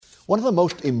One of the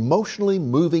most emotionally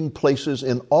moving places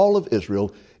in all of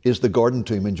Israel is the Garden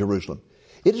Tomb in Jerusalem.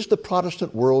 It is the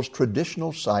Protestant world's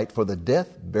traditional site for the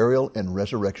death, burial, and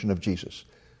resurrection of Jesus.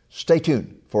 Stay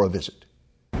tuned for a visit.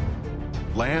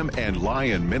 Lamb and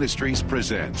Lion Ministries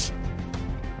presents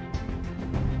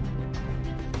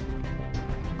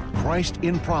Christ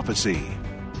in Prophecy,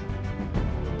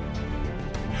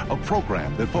 a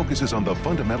program that focuses on the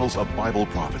fundamentals of Bible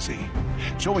prophecy,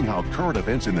 showing how current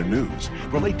events in the news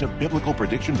relate to biblical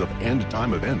predictions of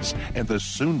end-time events and the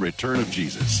soon return of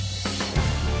Jesus.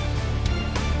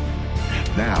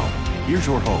 Now, here's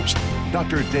your host,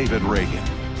 Dr. David Reagan.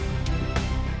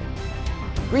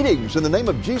 Greetings in the name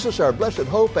of Jesus, our blessed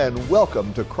hope, and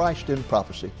welcome to Christ in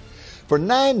Prophecy. For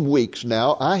 9 weeks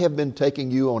now, I have been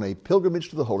taking you on a pilgrimage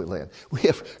to the Holy Land. We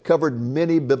have covered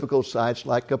many biblical sites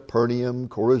like Capernaum,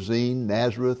 Chorazin,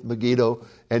 Nazareth, Megiddo,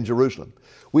 and Jerusalem.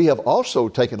 We have also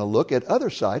taken a look at other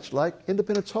sites like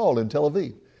Independence Hall in Tel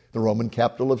Aviv, the Roman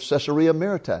capital of Caesarea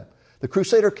Maritima, the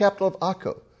Crusader capital of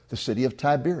Acco, the city of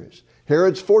Tiberias,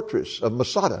 Herod's fortress of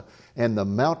Masada, and the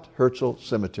Mount Herzl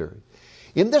Cemetery.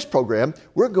 In this program,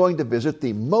 we're going to visit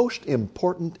the most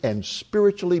important and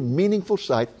spiritually meaningful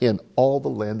site in all the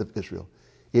land of Israel.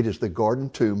 It is the Garden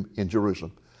Tomb in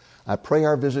Jerusalem. I pray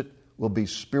our visit will be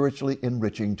spiritually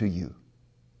enriching to you.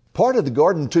 Part of the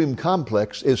Garden Tomb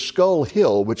complex is Skull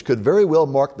Hill, which could very well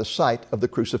mark the site of the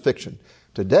crucifixion.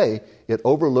 Today, it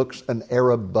overlooks an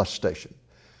Arab bus station.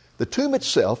 The tomb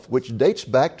itself, which dates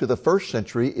back to the 1st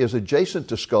century, is adjacent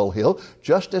to Skull Hill,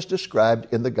 just as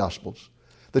described in the Gospels.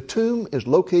 The tomb is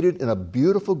located in a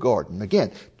beautiful garden,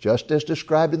 again, just as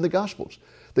described in the Gospels.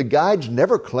 The guides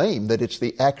never claim that it's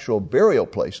the actual burial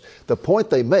place. The point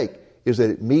they make is that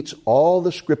it meets all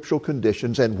the scriptural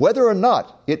conditions, and whether or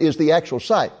not it is the actual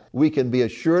site, we can be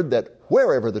assured that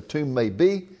wherever the tomb may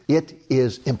be, it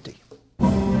is empty.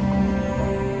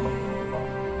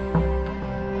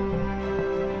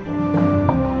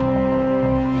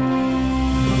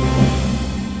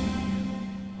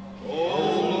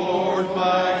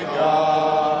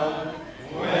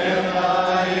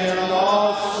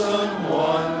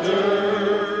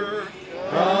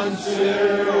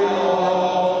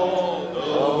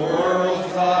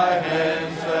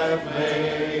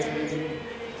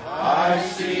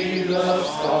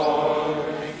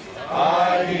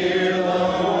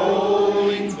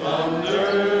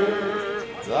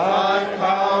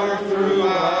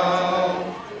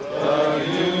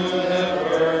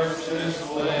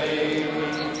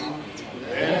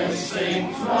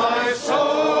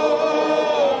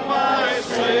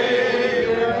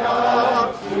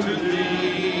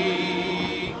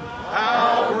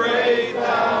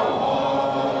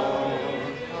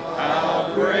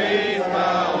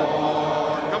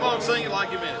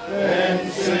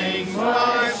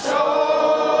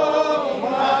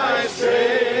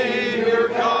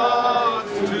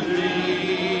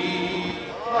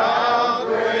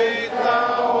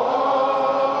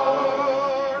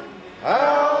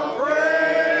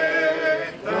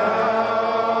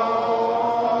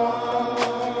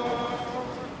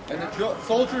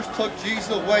 Soldiers took Jesus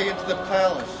away into the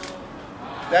palace,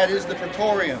 that is the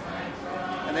Praetorium,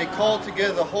 and they called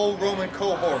together the whole Roman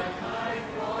cohort,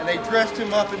 and they dressed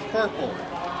him up in purple,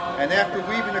 and after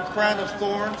weaving a crown of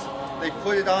thorns, they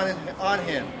put it on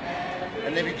him,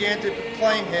 and they began to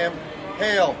proclaim him,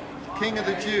 "Hail, King of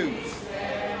the Jews!"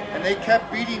 And they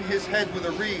kept beating his head with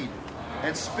a reed,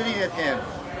 and spitting at him,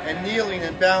 and kneeling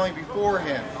and bowing before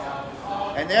him.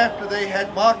 And after they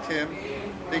had mocked him,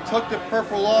 they took the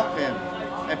purple off him,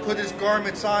 and put his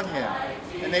garments on him,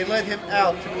 and they led him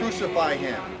out to crucify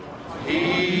him.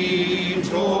 He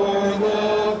tore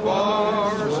the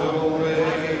bars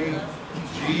away,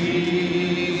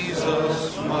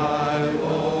 Jesus my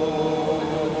Lord.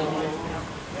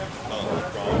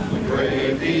 From the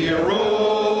grave he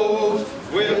arose,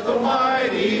 with a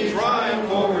mighty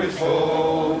triumph over his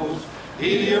foes.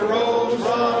 He arose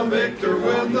from victor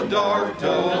with the dark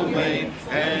domain,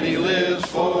 and he lives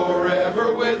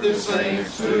forever with his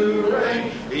saints to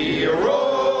reign. He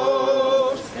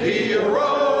arose,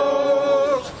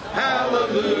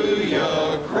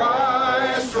 hallelujah,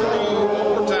 Christ rose.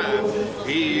 One more time.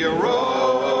 He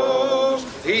arose,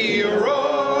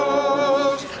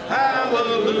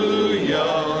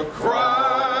 hallelujah,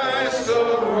 Christ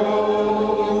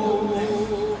arose.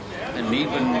 And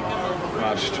even,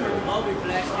 Master,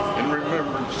 in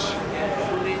remembrance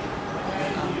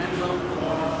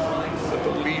that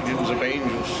the legions of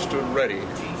angels stood ready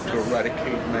to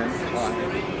eradicate mankind,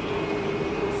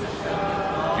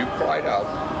 you cried out,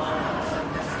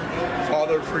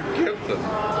 "Father, forgive them.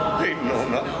 They know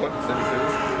not what they do."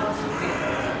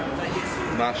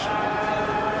 Master,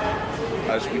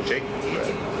 as we take the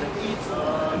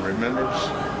bread in remembrance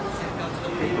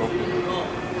of the broken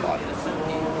body.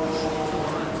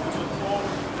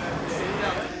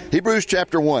 Hebrews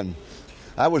chapter 1.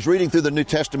 I was reading through the New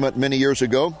Testament many years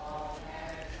ago.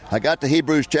 I got to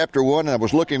Hebrews chapter 1, and I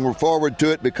was looking forward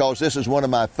to it because this is one of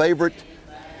my favorite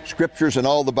scriptures in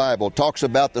all the Bible. It talks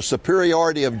about the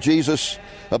superiority of Jesus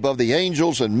above the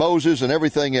angels and Moses and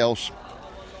everything else.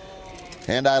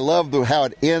 And I love how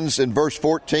it ends in verse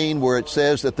 14, where it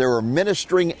says that there are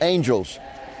ministering angels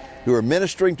who are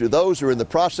ministering to those who are in the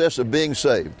process of being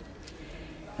saved.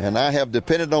 And I have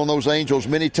depended on those angels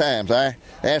many times. I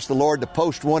ask the Lord to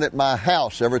post one at my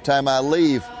house every time I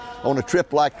leave on a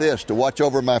trip like this to watch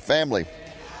over my family.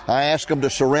 I ask them to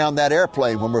surround that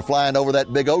airplane when we're flying over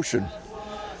that big ocean.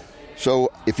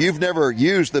 So if you've never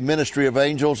used the ministry of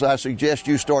angels, I suggest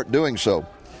you start doing so.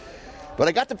 But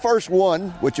I got the first one,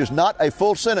 which is not a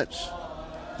full sentence.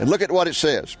 And look at what it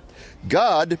says.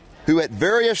 God, who at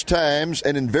various times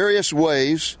and in various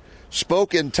ways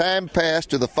spoke in time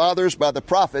past to the fathers by the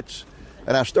prophets.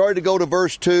 And I started to go to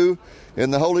verse 2,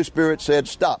 and the Holy Spirit said,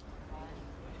 stop.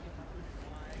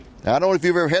 Now, I don't know if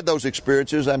you've ever had those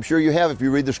experiences. I'm sure you have if you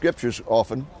read the scriptures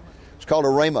often. It's called a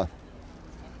rhema.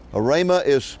 A rhema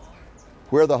is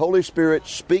where the Holy Spirit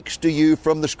speaks to you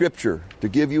from the scripture to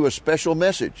give you a special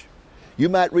message. You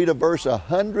might read a verse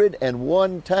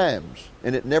 101 times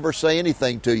and it never say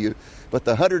anything to you, but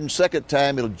the 102nd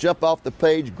time it'll jump off the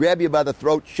page, grab you by the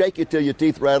throat, shake you till your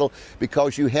teeth rattle,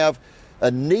 because you have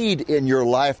a need in your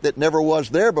life that never was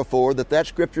there before that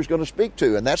scripture is going to speak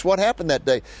to. And that's what happened that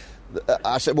day.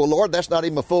 I said, well, Lord, that's not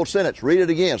even a full sentence. Read it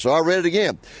again. So I read it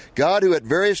again. God, who at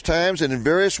various times and in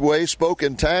various ways spoke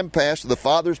in time past to the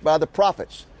fathers by the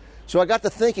prophets. So I got to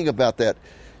thinking about that.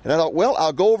 And I thought, well,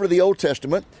 I'll go over to the Old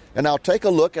Testament and I'll take a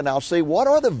look and I'll see what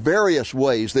are the various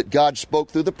ways that God spoke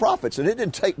through the prophets. And it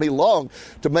didn't take me long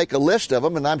to make a list of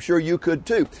them, and I'm sure you could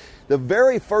too. The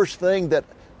very first thing that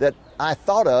I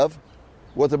thought of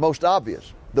was the most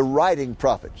obvious, the writing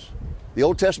prophets. The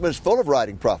Old Testament is full of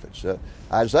writing prophets.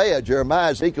 Isaiah, Jeremiah,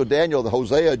 Ezekiel, Daniel, the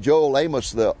Hosea, Joel,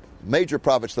 Amos, the major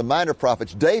prophets, the minor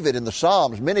prophets. David in the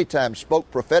Psalms many times spoke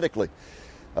prophetically,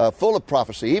 full of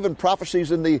prophecy, even prophecies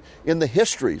in the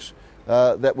histories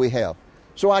that we have.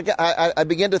 So I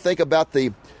began to think about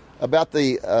the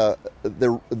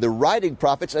writing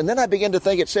prophets, and then I began to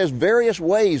think it says various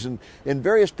ways and in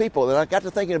various people, and I got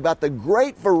to thinking about the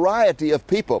great variety of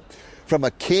people, from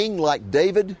a king like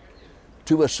David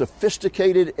to a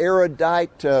sophisticated,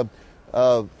 erudite,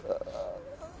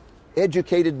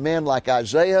 educated man like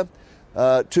Isaiah,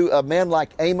 to a man like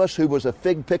Amos, who was a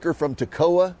fig picker from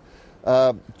Tekoa,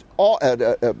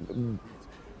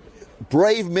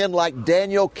 brave men like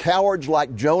Daniel, cowards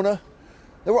like Jonah.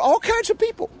 There were all kinds of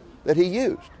people that he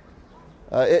used.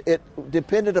 It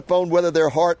depended upon whether their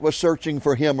heart was searching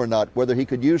for him or not, whether he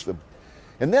could use them.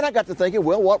 And then I got to thinking,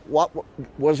 well, what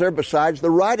was there besides the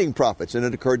writing prophets? And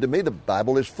it occurred to me the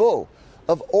Bible is full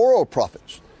of oral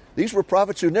prophets. These were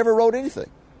prophets who never wrote anything.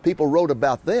 People wrote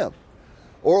about them.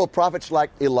 Oral prophets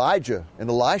like Elijah and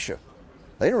Elisha.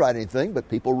 They didn't write anything, but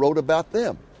people wrote about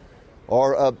them.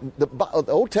 Or the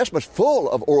Old Testament's full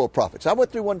of oral prophets. I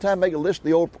went through one time, make a list of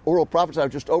the oral prophets. I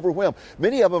was just overwhelmed.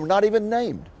 Many of them are not even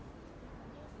named.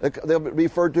 They'll be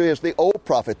referred to as the old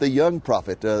prophet, the young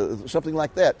prophet, something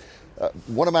like that.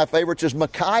 One of my favorites is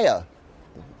Micaiah,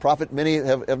 a prophet many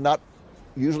have not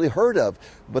usually heard of.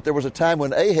 But there was a time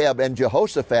when Ahab and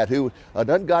Jehoshaphat, who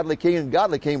an ungodly king and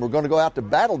godly king, were going to go out to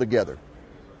battle together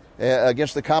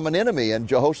against the common enemy. And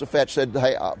Jehoshaphat said,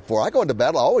 hey, before I go into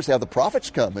battle, I always have the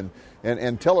prophets come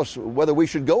and tell us whether we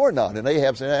should go or not. And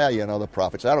Ahab said, the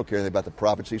prophets, I don't care anything about the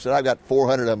prophets. He said, I've got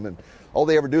 400 of them, and all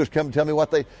they ever do is come and tell me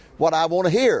what I want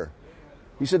to hear.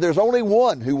 He said, there's only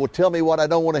one who will tell me what I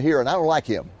don't want to hear, and I don't like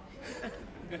him.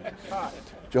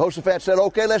 Jehoshaphat said,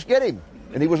 okay, let's get him.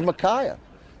 And he was Micaiah.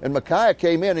 And Micaiah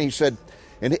came in and he said,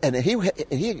 and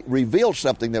he revealed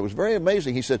something that was very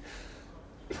amazing. He said,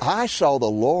 I saw the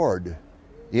Lord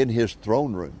in his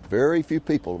throne room. Very few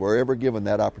people were ever given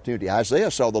that opportunity. Isaiah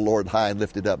saw the Lord high and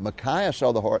lifted up. Micaiah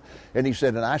saw the heart. And he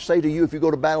said, and I say to you, if you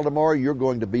go to battle tomorrow, you're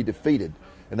going to be defeated.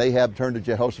 And Ahab turned to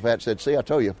Jehoshaphat and said, see, I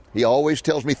told you, he always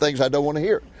tells me things I don't want to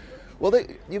hear. Well,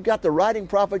 you've got the writing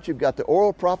prophets, you've got the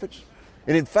oral prophets.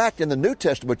 And in fact, in the New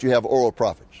Testament, you have oral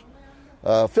prophets.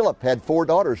 Philip had 4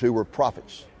 daughters who were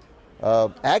prophets.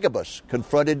 Agabus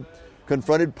confronted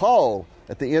Paul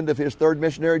at the end of his 3rd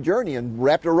missionary journey and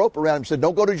wrapped a rope around him and said,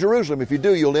 don't go to Jerusalem. If you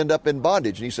do, you'll end up in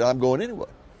bondage. And he said, I'm going anyway.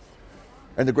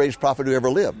 And the greatest prophet who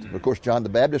ever lived. Of course, John the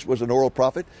Baptist was an oral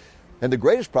prophet. And the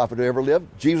greatest prophet who ever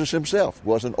lived, Jesus himself,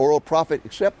 was an oral prophet,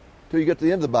 except till you get to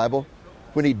the end of the Bible,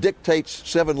 when he dictates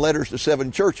 7 letters to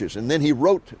 7 churches. And then he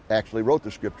actually wrote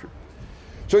the scripture.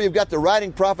 So you've got the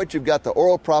writing prophets, you've got the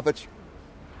oral prophets.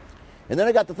 And then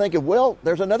I got to thinking, well,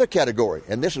 there's another category,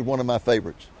 and this is one of my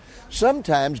favorites.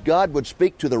 Sometimes God would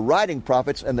speak to the writing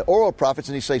prophets and the oral prophets,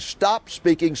 and he'd say, stop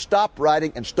speaking, stop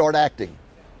writing, and start acting.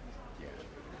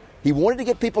 He wanted to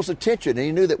get people's attention, and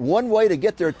he knew that one way to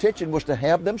get their attention was to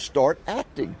have them start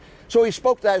acting. So he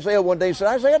spoke to Isaiah one day and said,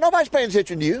 Isaiah, nobody's paying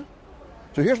attention to you.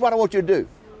 So here's what I want you to do.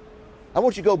 I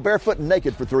want you to go barefoot and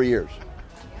naked for 3 years.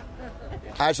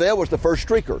 Isaiah was the first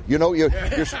streaker. You know, you're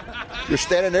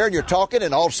standing there and you're talking,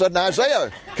 and all of a sudden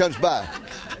Isaiah comes by.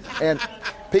 And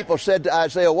people said to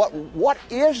Isaiah, what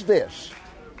is this?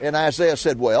 And Isaiah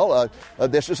said, well,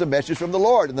 this is a message from the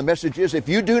Lord. And the message is, if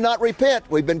you do not repent,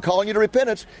 we've been calling you to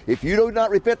repentance. If you do not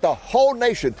repent, the whole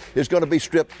nation is going to be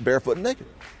stripped barefoot and naked.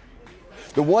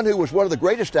 The one who was one of the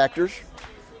greatest actors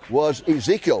was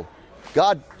Ezekiel.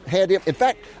 God had him. In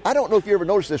fact, I don't know if you ever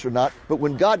noticed this or not, but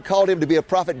when God called him to be a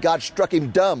prophet, God struck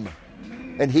him dumb,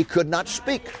 and he could not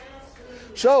speak.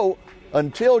 So,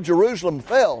 until Jerusalem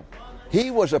fell,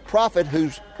 he was a prophet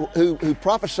who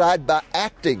prophesied by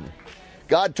acting.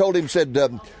 God told him, said,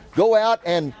 go out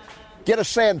and get a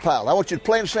sand pile. I want you to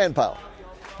play in a sand pile.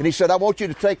 And he said, I want you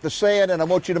to take the sand and I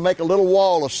want you to make a little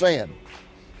wall of sand.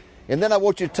 And then I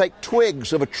want you to take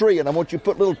twigs of a tree and I want you to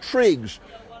put little twigs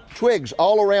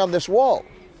all around this wall.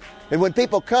 And when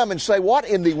people come and say, what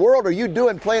in the world are you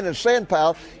doing playing in a sand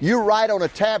pile? You write on a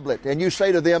tablet and you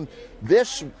say to them,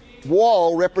 this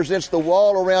wall represents the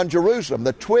wall around Jerusalem.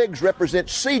 The twigs represent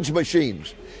siege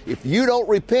machines. If you don't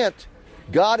repent,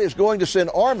 God is going to send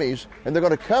armies and they're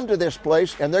going to come to this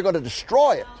place and they're going to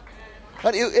destroy it.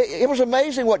 But it was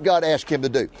amazing what God asked him to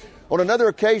do. On another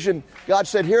occasion, God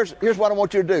said, here's what I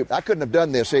want you to do. I couldn't have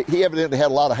done this. He evidently had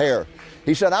a lot of hair.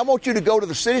 He said, I want you to go to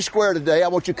the city square today. I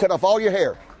want you to cut off all your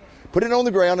hair. Put it on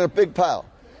the ground in a big pile.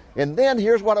 And then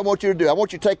here's what I want you to do. I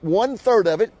want you to take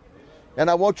 1/3 of it, and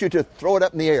I want you to throw it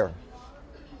up in the air.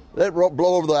 Let it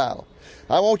blow over the aisle.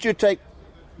 I want you to take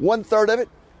 1/3 of it,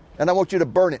 and I want you to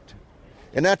burn it.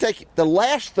 And now take the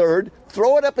last third,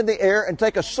 throw it up in the air, and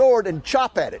take a sword and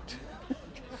chop at it.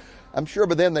 I'm sure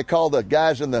by then they call the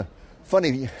guys in the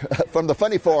from the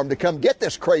funny farm to come get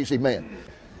this crazy man.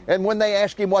 And when they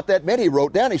asked him what that meant, he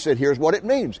wrote down, he said, here's what it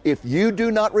means. If you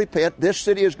do not repent, this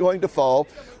city is going to fall.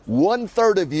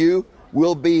 1/3 of you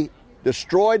will be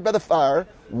destroyed by the fire.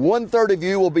 1/3 of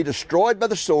you will be destroyed by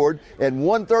the sword. And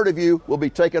 1/3 of you will be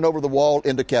taken over the wall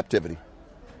into captivity.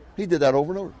 He did that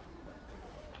over and over.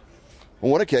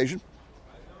 On one occasion,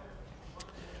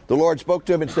 the Lord spoke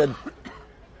to him and said,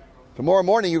 tomorrow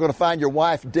morning you're going to find your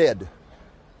wife dead.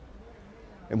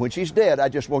 And when she's dead, I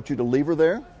just want you to leave her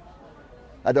there.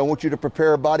 I don't want you to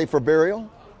prepare a body for burial.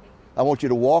 I want you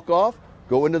to walk off,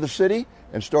 go into the city,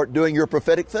 and start doing your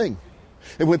prophetic thing.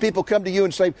 And when people come to you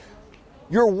and say,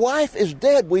 your wife is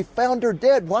dead, we found her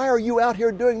dead, why are you out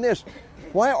here doing this?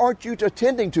 Why aren't you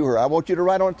attending to her? I want you to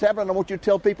write on a tablet, and I want you to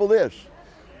tell people this,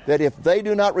 that if they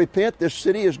do not repent, this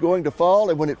city is going to fall,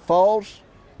 and when it falls,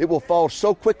 it will fall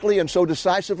so quickly and so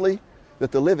decisively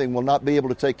that the living will not be able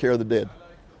to take care of the dead.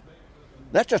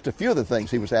 That's just a few of the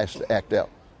things he was asked to act out.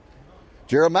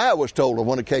 Jeremiah was told on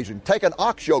one occasion, take an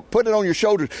ox yoke, put it on your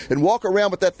shoulders, and walk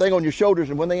around with that thing on your shoulders,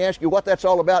 and when they ask you what that's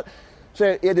all about,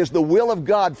 say, it is the will of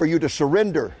God for you to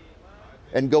surrender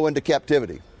and go into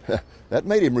captivity. That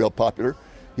made him real popular.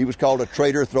 He was called a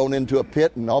traitor, thrown into a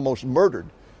pit, and almost murdered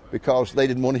because they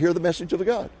didn't want to hear the message of the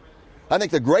God. I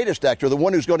think the greatest actor, the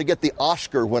one who's going to get the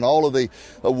Oscar when all of the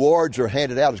awards are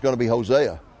handed out, is going to be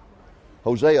Hosea.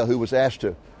 Hosea, who was asked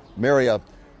to marry a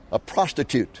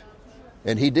prostitute.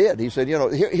 And he did. He said,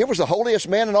 here was the holiest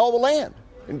man in all the land.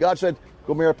 And God said,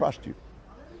 go marry a prostitute.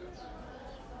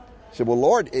 He said, well,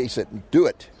 Lord, he said, do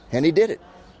it. And he did it.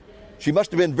 She must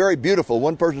have been very beautiful.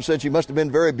 One person said she must have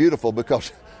been very beautiful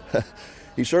because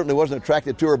he certainly wasn't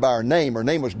attracted to her by her name. Her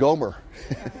name was Gomer.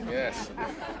 Yes.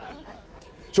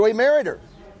 So he married her.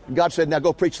 And God said, now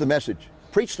go preach the message.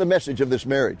 Preach the message of this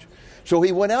marriage. So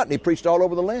he went out and he preached all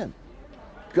over the land.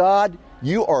 God,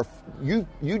 you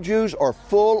Jews are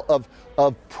full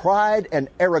of pride and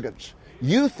arrogance.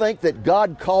 You think that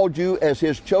God called you as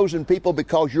his chosen people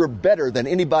because you're better than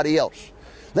anybody else.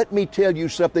 Let me tell you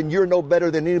something, you're no better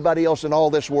than anybody else in all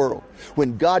this world.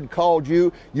 When God called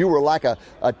you, you were like a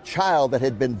child that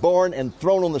had been born and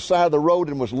thrown on the side of the road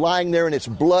and was lying there in its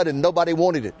blood and nobody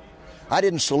wanted it. I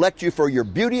didn't select you for your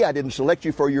beauty. I didn't select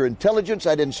you for your intelligence.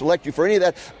 I didn't select you for any of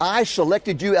that. I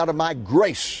selected you out of my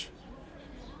grace.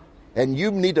 And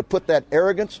you need to put that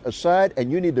arrogance aside and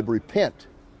you need to repent.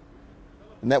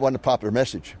 And that wasn't a popular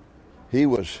message. He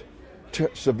was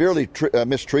severely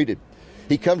mistreated.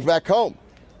 He comes back home.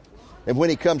 And when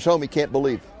he comes home, he can't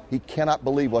believe. He cannot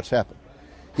believe what's happened.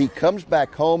 He comes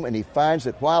back home and he finds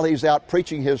that while he's out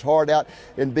preaching his heart out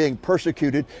and being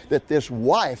persecuted, that this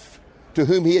wife, to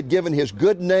whom he had given his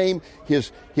good name,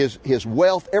 his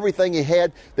wealth, everything he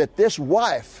had, that this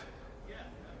wife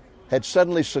had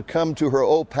suddenly succumbed to her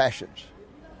old passions.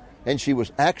 And she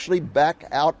was actually back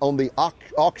out on the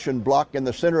auction block in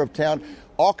the center of town,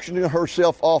 auctioning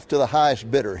herself off to the highest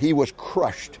bidder. He was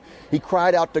crushed. He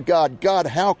cried out to God, God,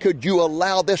 how could you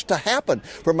allow this to happen,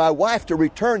 for my wife to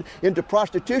return into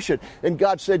prostitution? And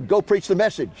God said, go preach the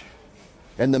message.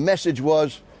 And the message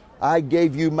was, I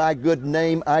gave you my good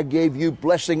name. I gave you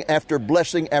blessing after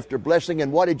blessing after blessing.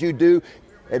 And what did you do?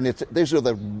 And these are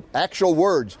the actual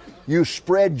words. You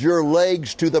spread your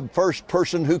legs to the first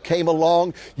person who came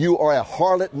along. You are a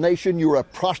harlot nation. You are a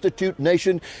prostitute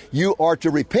nation. You are to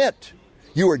repent.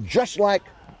 You are just like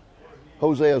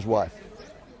Hosea's wife.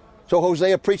 So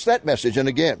Hosea preached that message, and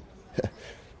again,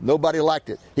 nobody liked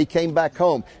it. He came back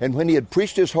home, and when he had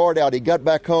preached his heart out, he got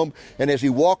back home, and as he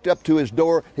walked up to his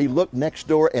door, he looked next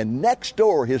door, and next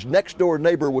door, his next door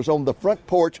neighbor was on the front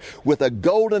porch with a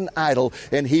golden idol,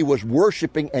 and he was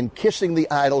worshiping and kissing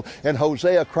the idol, and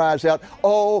Hosea cries out,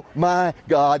 oh my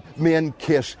God, men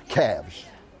kiss calves.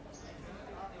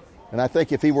 And I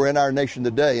think if he were in our nation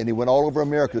today, and he went all over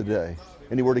America today,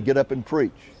 and he were to get up and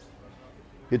preach,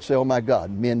 he'd say, oh my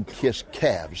God, men kiss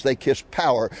calves. They kiss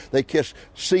power. They kiss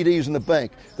CDs in the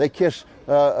bank. They kiss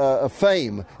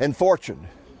fame and fortune.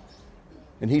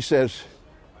 And he says,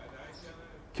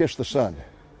 kiss the Son.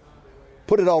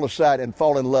 Put it all aside and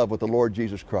fall in love with the Lord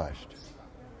Jesus Christ.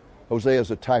 Hosea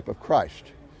is a type of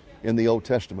Christ in the Old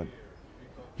Testament.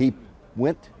 He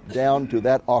went down to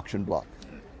that auction block,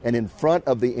 and in front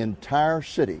of the entire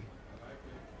city,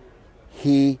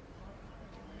 he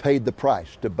paid the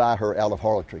price to buy her out of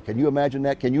harlotry. Can you imagine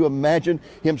that? Can you imagine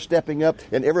him stepping up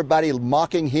and everybody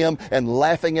mocking him and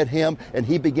laughing at him, and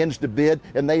he begins to bid,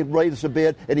 and they raise the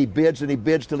bid, and he bids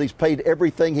till he's paid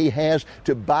everything he has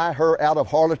to buy her out of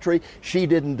harlotry? She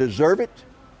didn't deserve it.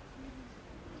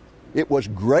 It was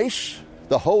grace.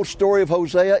 The whole story of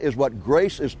Hosea is what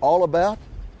grace is all about.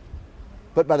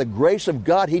 But by the grace of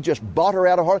God, he just bought her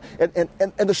out of harlotry,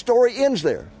 and the story ends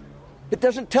there. It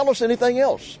doesn't tell us anything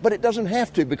else, but it doesn't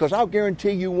have to, because I'll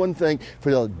guarantee you one thing. For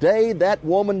the day that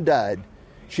woman died,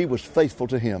 she was faithful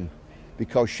to him,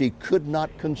 because she could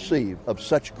not conceive of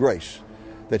such grace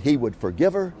that he would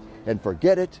forgive her and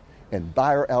forget it and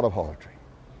buy her out of harlotry.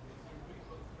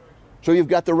 So you've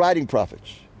got the writing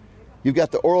prophets. You've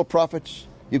got the oral prophets.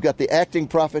 You've got the acting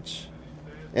prophets.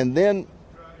 And then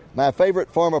my favorite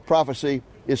form of prophecy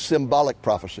is symbolic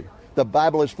prophecy. The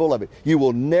Bible is full of it. You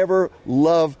will never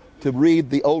love to read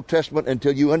the Old Testament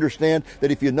until you understand that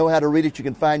if you know how to read it, you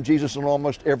can find Jesus on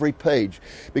almost every page,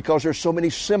 because there's so many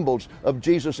symbols of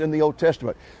Jesus in the Old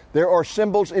Testament. There are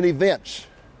symbols in events.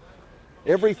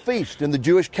 Every feast in the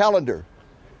Jewish calendar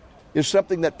is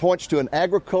something that points to an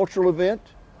agricultural event,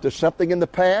 to something in the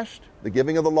past, the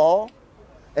giving of the law,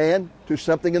 and to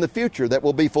something in the future that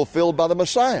will be fulfilled by the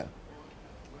Messiah.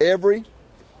 Every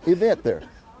event there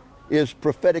is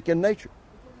prophetic in nature.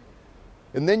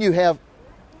 And then you have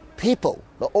people.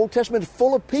 The Old Testament is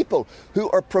full of people who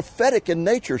are prophetic in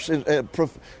nature,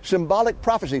 symbolic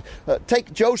prophecies.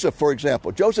 Take Joseph, for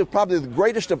example. Joseph, probably the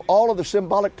greatest of all of the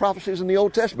symbolic prophecies in the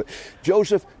Old Testament.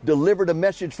 Joseph delivered a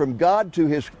message from God to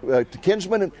his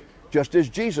kinsmen, and just as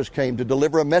Jesus came to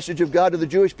deliver a message of God to the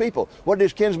Jewish people. What did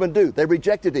his kinsmen do? They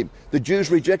rejected him. The Jews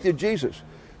rejected Jesus.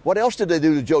 What else did they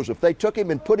do to Joseph? They took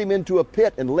him and put him into a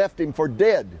pit and left him for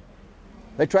dead.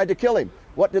 They tried to kill him.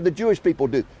 What did the Jewish people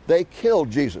do? They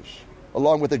killed Jesus,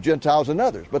 along with the Gentiles and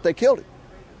others, but they killed him.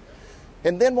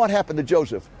 And then what happened to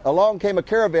Joseph? Along came a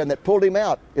caravan that pulled him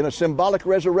out in a symbolic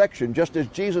resurrection, just as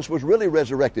Jesus was really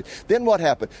resurrected. Then what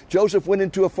happened? Joseph went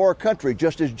into a far country,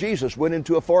 just as Jesus went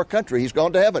into a far country. He's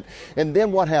gone to heaven. And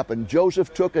then what happened?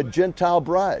 Joseph took a Gentile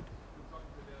bride.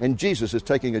 And Jesus is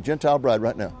taking a Gentile bride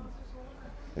right now.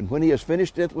 And when he has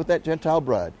finished it with that Gentile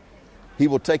bride, he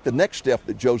will take the next step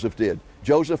that Joseph did.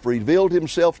 Joseph revealed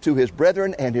himself to his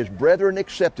brethren, and his brethren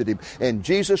accepted him. And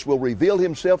Jesus will reveal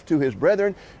himself to his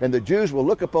brethren, and the Jews will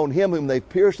look upon him whom they've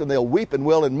pierced, and they'll weep and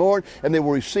wail and mourn, and they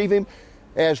will receive him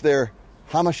as their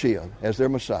Hamashiach, as their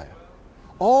Messiah.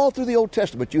 All through the Old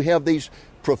Testament, you have these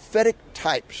prophetic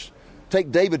types.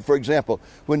 Take David, for example.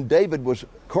 When David was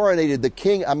coronated the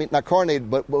king, not coronated,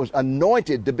 but was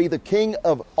anointed to be the king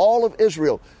of all of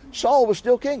Israel, Saul was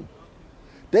still king.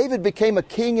 David became a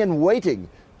king in waiting.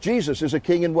 Jesus is a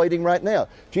king in waiting right now.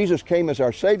 Jesus came as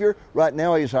our Savior. Right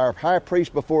now he's our high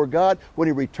priest before God. When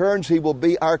he returns, he will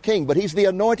be our king. But he's the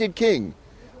anointed king.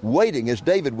 waiting as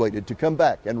David waited to come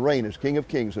back and reign as King of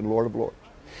Kings and Lord of Lords.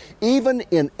 Even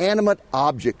inanimate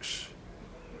objects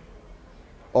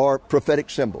are prophetic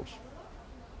symbols.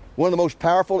 One of the most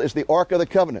powerful is the Ark of the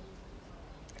Covenant.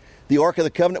 The Ark of the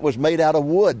Covenant was made out of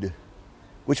wood,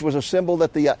 which was a symbol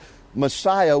that the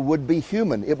Messiah would be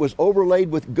human. It was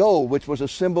overlaid with gold, which was a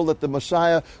symbol that the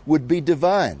Messiah would be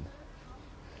divine.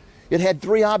 It had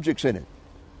 3 objects in it.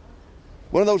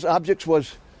 One of those objects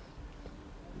was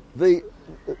the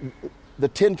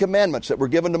 10 Commandments that were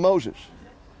given to Moses.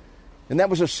 And that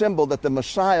was a symbol that the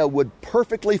Messiah would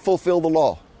perfectly fulfill the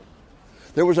law.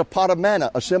 There was a pot of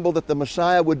manna, a symbol that the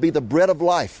Messiah would be the bread of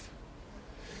life.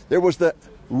 There was the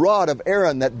rod of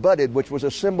Aaron that budded, which was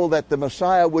a symbol that the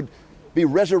Messiah would be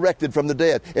resurrected from the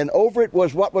dead. And over it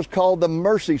was what was called the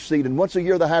mercy seat. And once a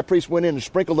year the high priest went in and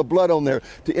sprinkled the blood on there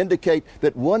to indicate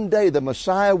that one day the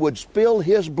Messiah would spill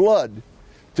his blood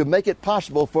to make it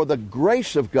possible for the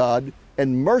grace of God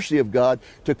and mercy of God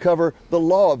to cover the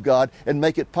law of God and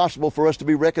make it possible for us to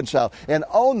be reconciled. And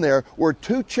on there were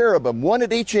 2 cherubim, one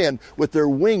at each end, with their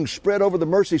wings spread over the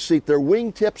mercy seat, their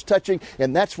wingtips touching,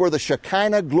 and that's where the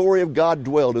Shekinah glory of God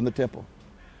dwelled in the temple.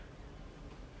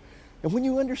 And when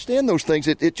you understand those things,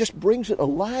 it just brings it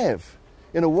alive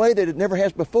in a way that it never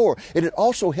has before. And it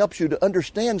also helps you to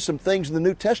understand some things in the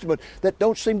New Testament that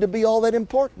don't seem to be all that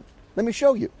important. Let me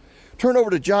show you. Turn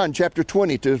over to John chapter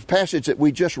 20, to the passage that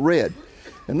we just read.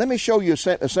 And let me show you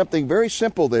something very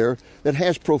simple there that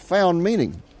has profound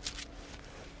meaning.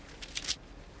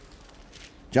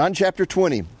 John chapter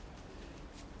 20.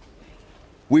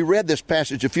 We read this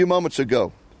passage a few moments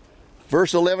ago.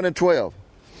 Verse 11 and 12.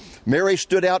 Mary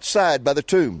stood outside by the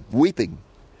tomb, weeping.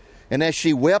 And as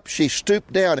she wept, she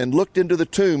stooped down and looked into the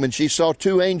tomb, and she saw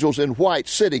 2 angels in white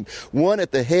sitting, one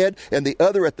at the head and the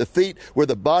other at the feet, where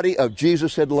the body of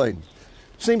Jesus had lain.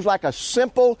 Seems like a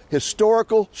simple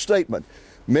historical statement.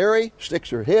 Mary sticks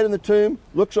her head in the tomb,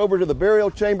 looks over to the burial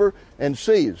chamber, and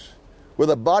sees where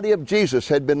the body of Jesus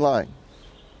had been lying.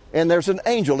 And there's an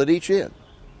angel at each end.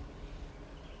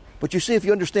 But you see, if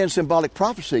you understand symbolic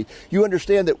prophecy, you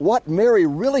understand that what Mary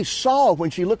really saw when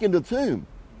she looked into the tomb,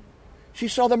 she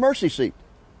saw the mercy seat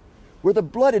where the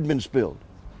blood had been spilled,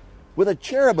 with a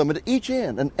cherubim at each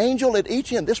end, an angel at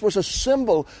each end. This was a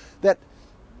symbol that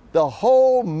the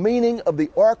whole meaning of the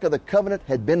Ark of the Covenant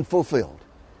had been fulfilled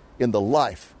in the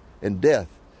life and death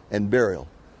and burial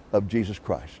of Jesus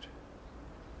Christ.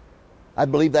 I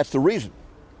believe that's the reason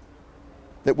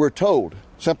that we're told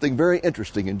something very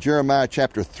interesting in Jeremiah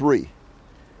chapter 3.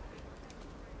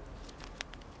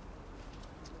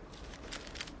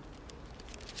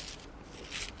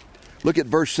 Look at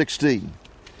verse 16.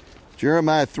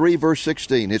 Jeremiah 3, verse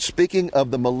 16. It's speaking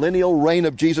of the millennial reign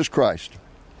of Jesus Christ.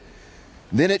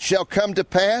 Then it shall come to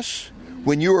pass,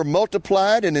 when you are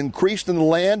multiplied and increased in the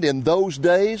land in those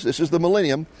days, this is the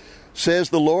millennium,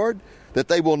 says the Lord, that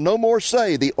they will no more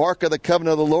say, the Ark of the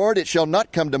Covenant of the Lord, it shall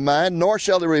not come to mind, nor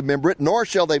shall they remember it, nor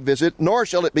shall they visit, nor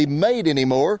shall it be made any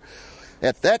more.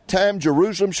 At that time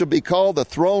Jerusalem shall be called the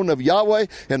throne of Yahweh,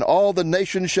 and all the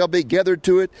nations shall be gathered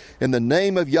to it in the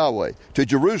name of Yahweh. To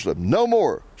Jerusalem no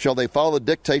more shall they follow the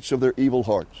dictates of their evil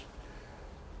hearts.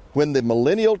 When the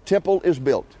millennial temple is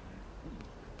built,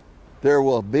 there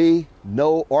will be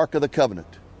no Ark of the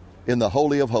Covenant in the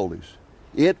Holy of Holies.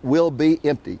 It will be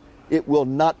empty. It will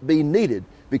not be needed,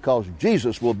 because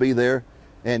Jesus will be there,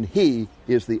 and He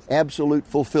is the absolute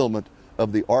fulfillment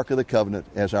of the Ark of the Covenant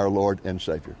as our Lord and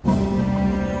Savior.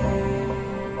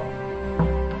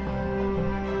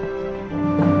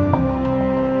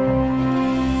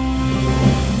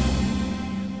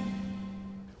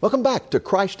 Welcome back to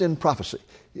Christ in Prophecy.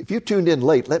 If you tuned in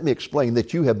late, let me explain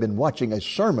that you have been watching a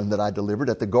sermon that I delivered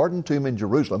at the Garden Tomb in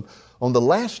Jerusalem on the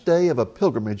last day of a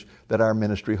pilgrimage that our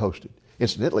ministry hosted.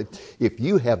 Incidentally, if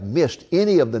you have missed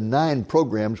any of the 9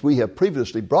 programs we have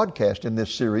previously broadcast in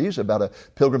this series about a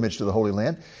pilgrimage to the Holy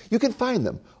Land, you can find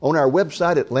them on our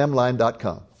website at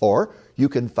lamblion.com, or you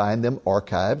can find them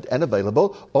archived and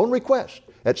available on request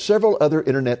at several other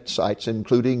internet sites,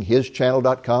 including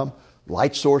hischannel.com,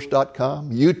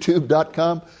 lightsource.com,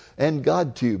 youtube.com, and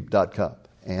godtube.com.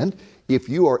 And if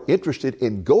you are interested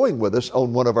in going with us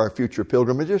on one of our future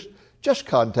pilgrimages, just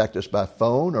contact us by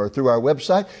phone or through our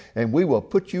website, and we will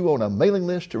put you on a mailing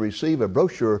list to receive a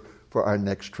brochure for our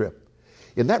next trip.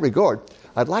 In that regard,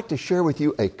 I'd like to share with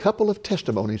you a couple of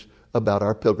testimonies about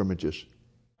our pilgrimages.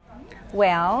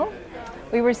 Well,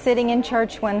 we were sitting in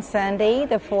church one Sunday,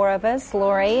 the 4 of us,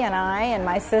 Lori and I and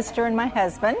my sister and my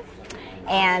husband,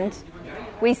 and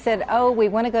we said, we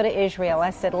want to go to Israel.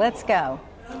 I said, let's go.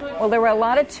 Well, there were a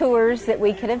lot of tours that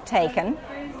we could have taken.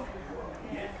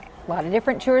 lot of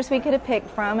different tours we could have picked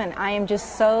from, and I am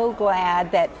just so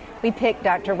glad that we picked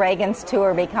Dr. Reagan's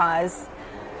tour, because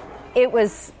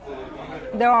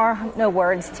there are no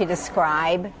words to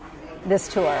describe this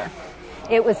tour.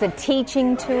 It was a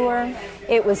teaching tour.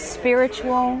 It was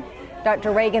spiritual.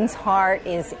 Dr. Reagan's heart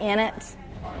is in it,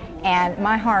 and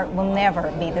my heart will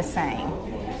never be the same.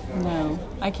 No,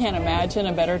 I can't imagine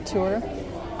a better tour.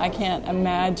 I can't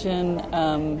imagine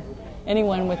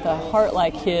anyone with a heart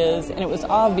like his, and it was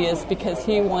obvious because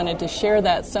he wanted to share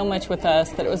that so much with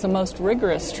us that it was the most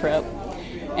rigorous trip.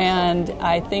 And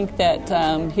I think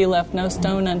that he left no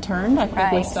stone unturned. I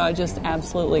think we saw just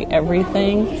absolutely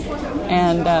everything,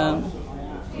 and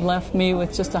left me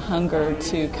with just a hunger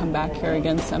to come back here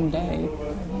again someday.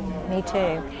 Me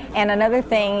too. And another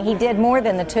thing, he did more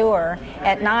than the tour.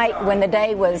 At night, when the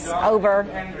day was over,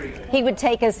 he would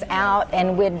take us out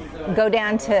and we'd go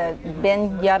down to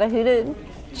Ben Yehuda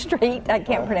Street, I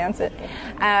can't pronounce it,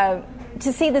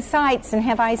 to see the sights and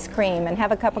have ice cream and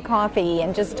have a cup of coffee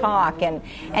and just talk. And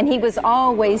he was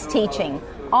always teaching.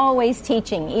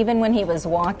 Even when he was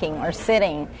walking or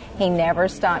sitting, he never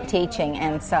stopped teaching.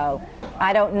 And so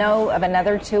I don't know of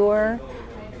another tour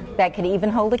that could even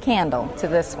hold a candle to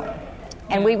this one.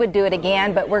 And we would do it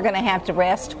again, but we're going to have to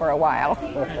rest for a while.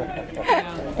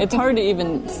 It's hard to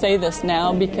even say this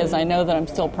now because I know that I'm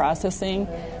still processing.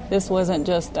 This wasn't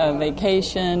just a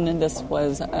vacation, and this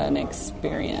was an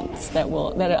experience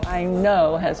that I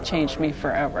know has changed me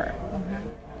forever.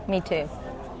 Me too.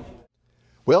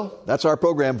 Well, that's our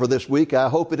program for this week. I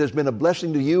hope it has been a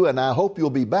blessing to you, and I hope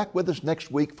you'll be back with us next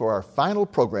week for our final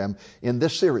program in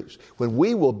this series, when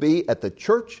we will be at the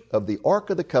Church of the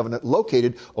Ark of the Covenant,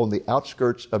 located on the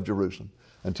outskirts of Jerusalem.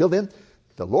 Until then,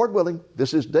 the Lord willing,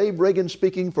 this is Dave Reagan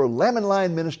speaking for Lamb and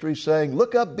Lion Ministries, saying,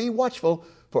 look up, be watchful,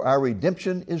 for our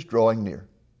redemption is drawing near.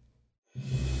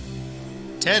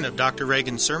 10 of Dr.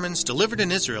 Reagan's sermons delivered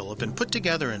in Israel have been put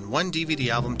together in one DVD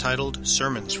album titled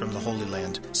Sermons from the Holy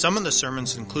Land. Some of the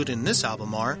sermons included in this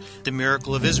album are The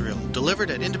Miracle of Israel,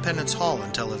 delivered at Independence Hall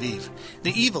in Tel Aviv;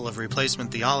 The Evil of Replacement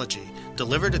Theology,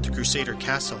 delivered at the Crusader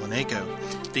Castle in Aiko;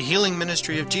 The Healing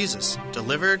Ministry of Jesus,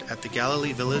 delivered at the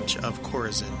Galilee village of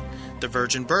Chorazin; The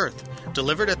Virgin Birth,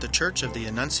 delivered at the Church of the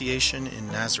Annunciation in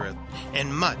Nazareth,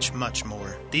 and much, much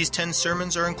more. These 10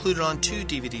 sermons are included on 2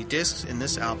 DVD discs in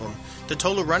this album. The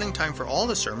total running time for all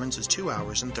the sermons is 2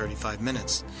 hours and 35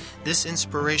 minutes. This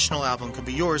inspirational album could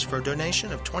be yours for a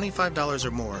donation of $25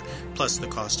 or more, plus the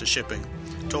cost of shipping.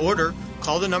 To order,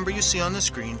 call the number you see on the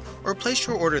screen or place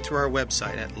your order through our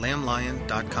website at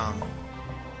lamblion.com.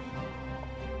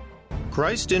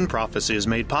 Christ in Prophecy is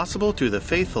made possible through the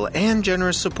faithful and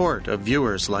generous support of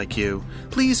viewers like you.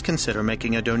 Please consider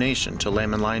making a donation to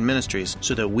Lamb and Lion Ministries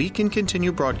so that we can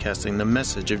continue broadcasting the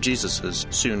message of Jesus'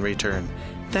 soon return.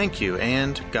 Thank you,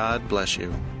 and God bless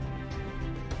you.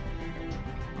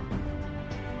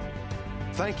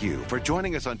 Thank you for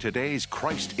joining us on today's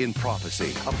Christ in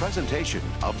Prophecy, a presentation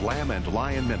of Lamb and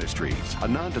Lion Ministries, a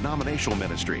non-denominational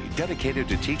ministry dedicated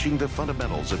to teaching the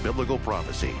fundamentals of biblical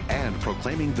prophecy and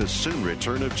proclaiming the soon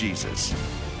return of Jesus.